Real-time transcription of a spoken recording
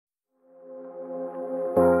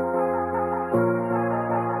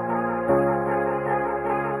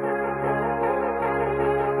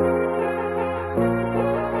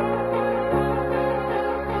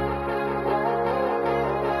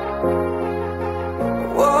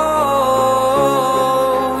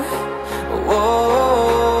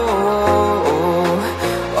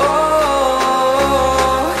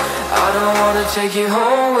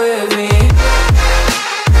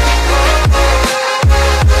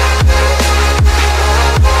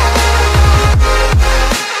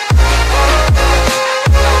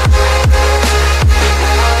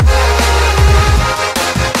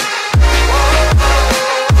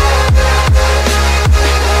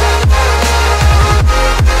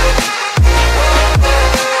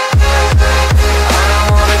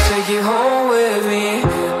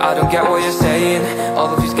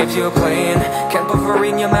games you were playing. Can't bother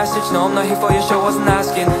reading your message, no I'm not here for your show, wasn't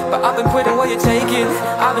asking. But I've been quitting what you're taking,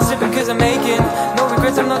 I've been sipping cause I'm making no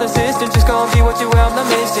regrets, I'm not assistant, just go and be what you were, I'm not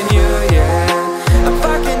missing you, yeah. I'm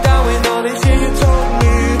backing down with all this shit you told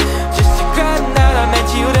me, just to grab that I met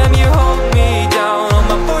you, damn you hold me down. All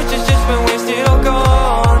my fortune's just been wasted or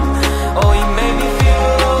gone, oh you made me feel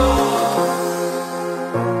alone.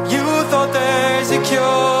 You thought there's a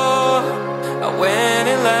cure, I went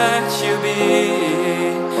and let you be.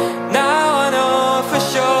 Now I know for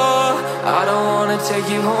sure I don't wanna take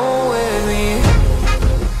you home with me.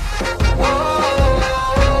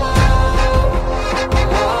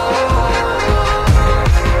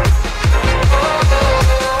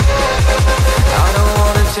 I don't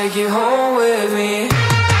wanna take you home with me.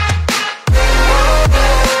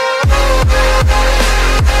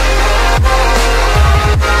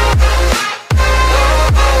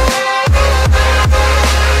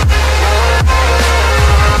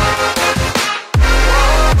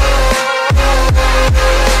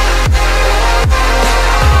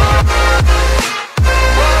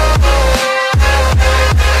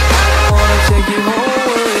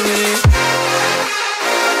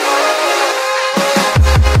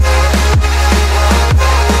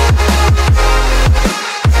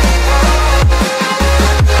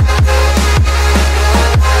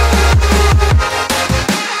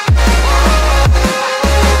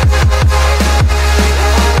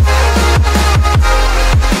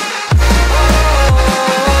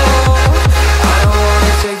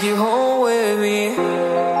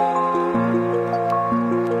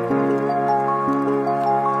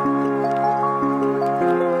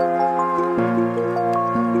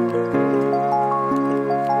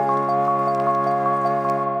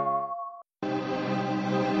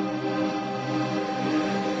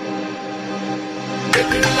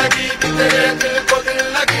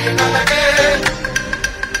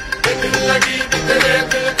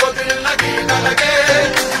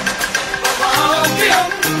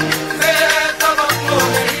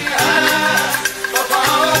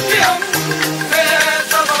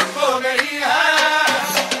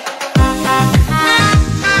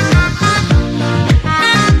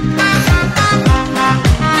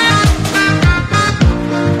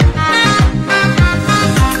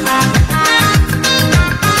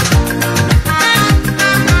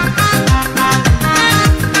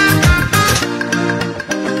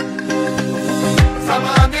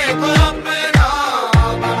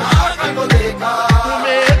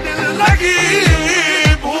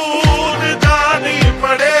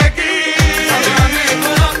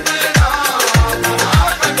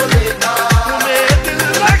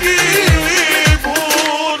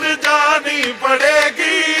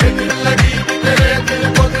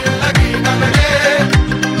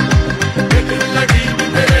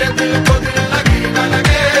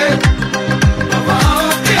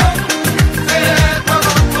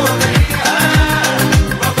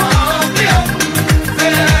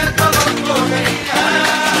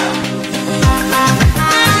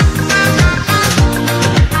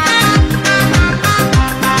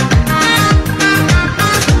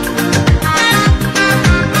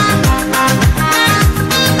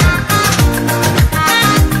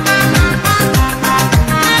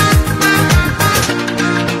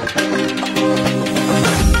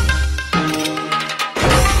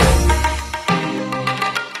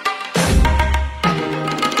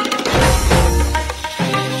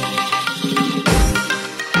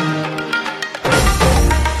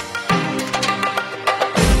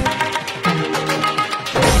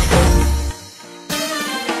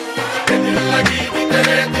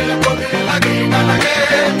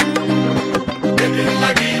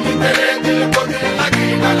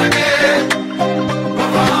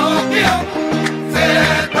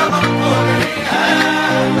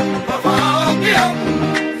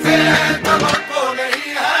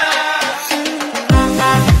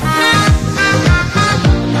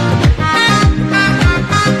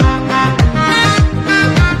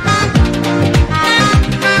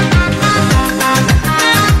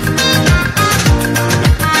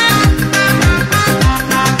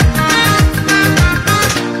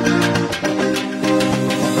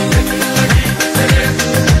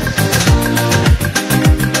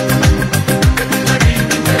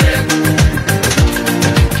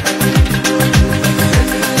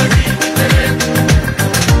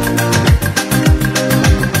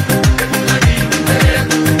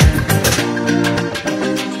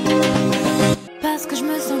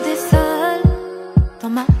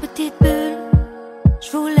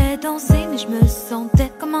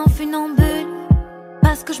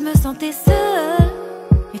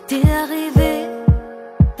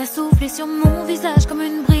 T'as soufflé sur mon visage comme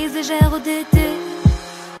une brise légère d'été.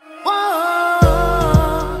 Oh,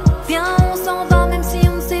 viens, on s'en va même si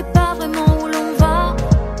on ne sait pas vraiment où l'on va.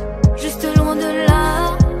 Juste loin de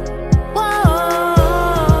là. Oh,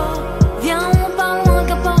 viens, on part loin,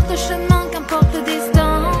 qu'importe le chemin, qu'importe le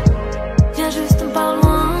destin. Viens juste, on part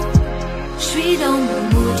loin. J'suis dans mon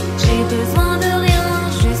mood, j'ai besoin de rien,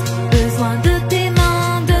 juste besoin de tes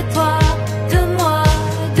mains, de toi, de moi,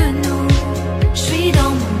 de nous. J'suis dans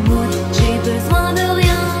mon mood, j'ai besoin de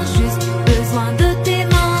rien, juste besoin de tes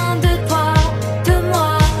mains, de toi, de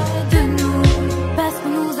moi, de nous. Parce qu'on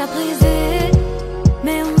nous a brisés,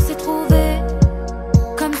 mais on s'est trouvés,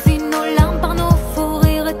 comme si nos larmes par nos faux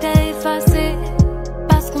rires étaient effacées.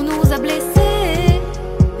 Parce qu'on nous a blessés,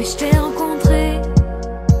 mais je t'ai rencontré,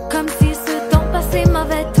 comme si ce temps passé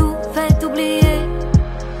m'avait tout fait oublier.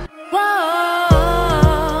 Wow,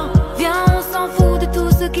 viens, on s'en fout de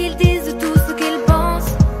tout ce qu'ils disent, de tout ce qu'ils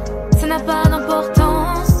pensent. Ça n'a pas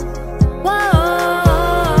d'importance. Wow,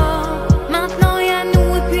 maintenant y a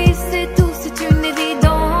nous et puis c'est tout, c'est une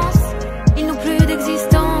évidence. Ils n'ont plus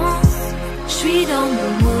d'existence. J'suis dans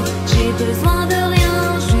mon mood, j'ai besoin de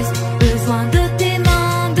rien, juste besoin de tes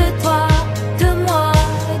mains, de toi, de moi,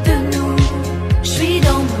 de nous. J'suis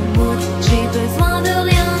dans mon mood, j'ai besoin de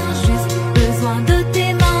rien, juste besoin de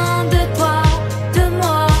tes mains, de toi, de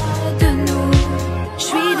moi, de nous.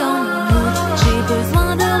 J'suis dans mon mood, j'ai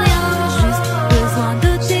besoin de rien, juste besoin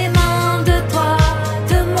de tes mains, de toi,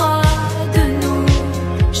 de moi, de nous.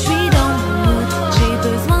 J'suis dans mon mood, j'ai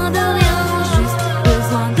besoin de rien, juste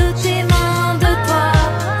besoin de tes mains, de toi,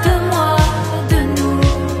 de moi, de nous.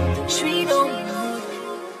 J'suis dans mon mood.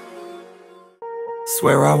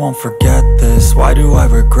 Swear I won't forget this, why do I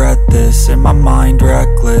regret this? In my mind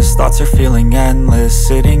reckless, thoughts are feeling endless.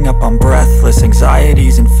 Sitting up, I'm breathless,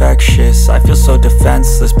 anxiety's infectious. I feel so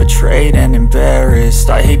defenseless, betrayed and embarrassed.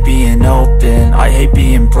 I hate being open, I hate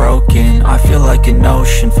being broken. I feel like an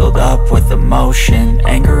ocean filled up with emotion.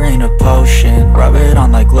 Anger ain't a potion, rub it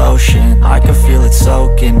on like lotion. I can feel it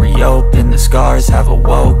soaking, reopen, the scars have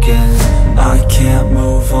awoken. I can't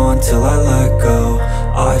move on till I let go.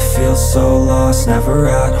 I feel so lost, never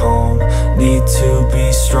at home. Need to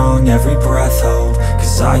be strong, every breath hope.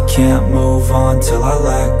 Cause I can't move on till I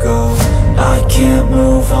let go. I can't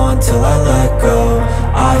move on till I let go.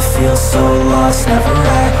 I feel so lost, never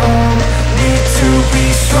at home. Need to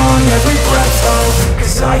be strong, every breath hope.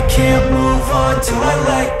 Cause I can't move on till I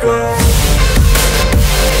let go.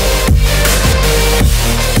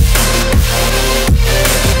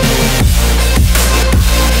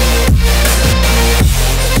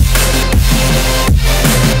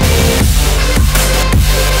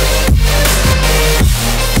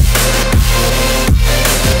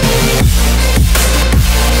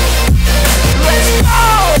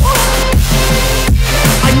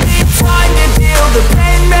 The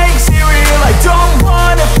pain makes it real, I don't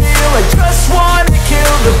wanna feel, I just wanna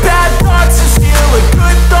kill the bad thoughts and steal a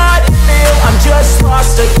good thought and feel. I'm just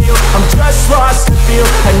lost, I feel, I'm just lost, I feel.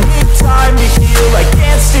 I need time to heal, I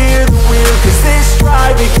can't steer the wheel. Cause this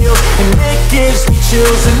drive it kills, and it gives me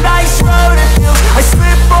chills. A nice road it feels, I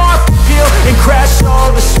slip off the peel and crash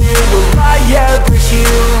all the steel. Will I ever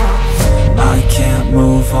heal? I can't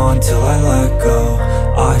move on till I let go.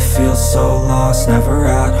 I feel so lost, never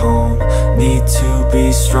at home. Need to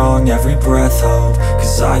be strong, every breath hope.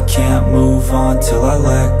 Cause I can't move on till I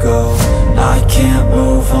let go. I can't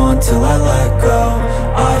move on till I let go.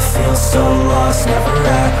 I feel so lost, never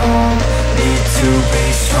at home. Need to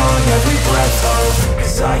be strong, every breath hope.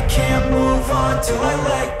 Cause I can't move on till I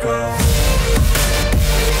let go.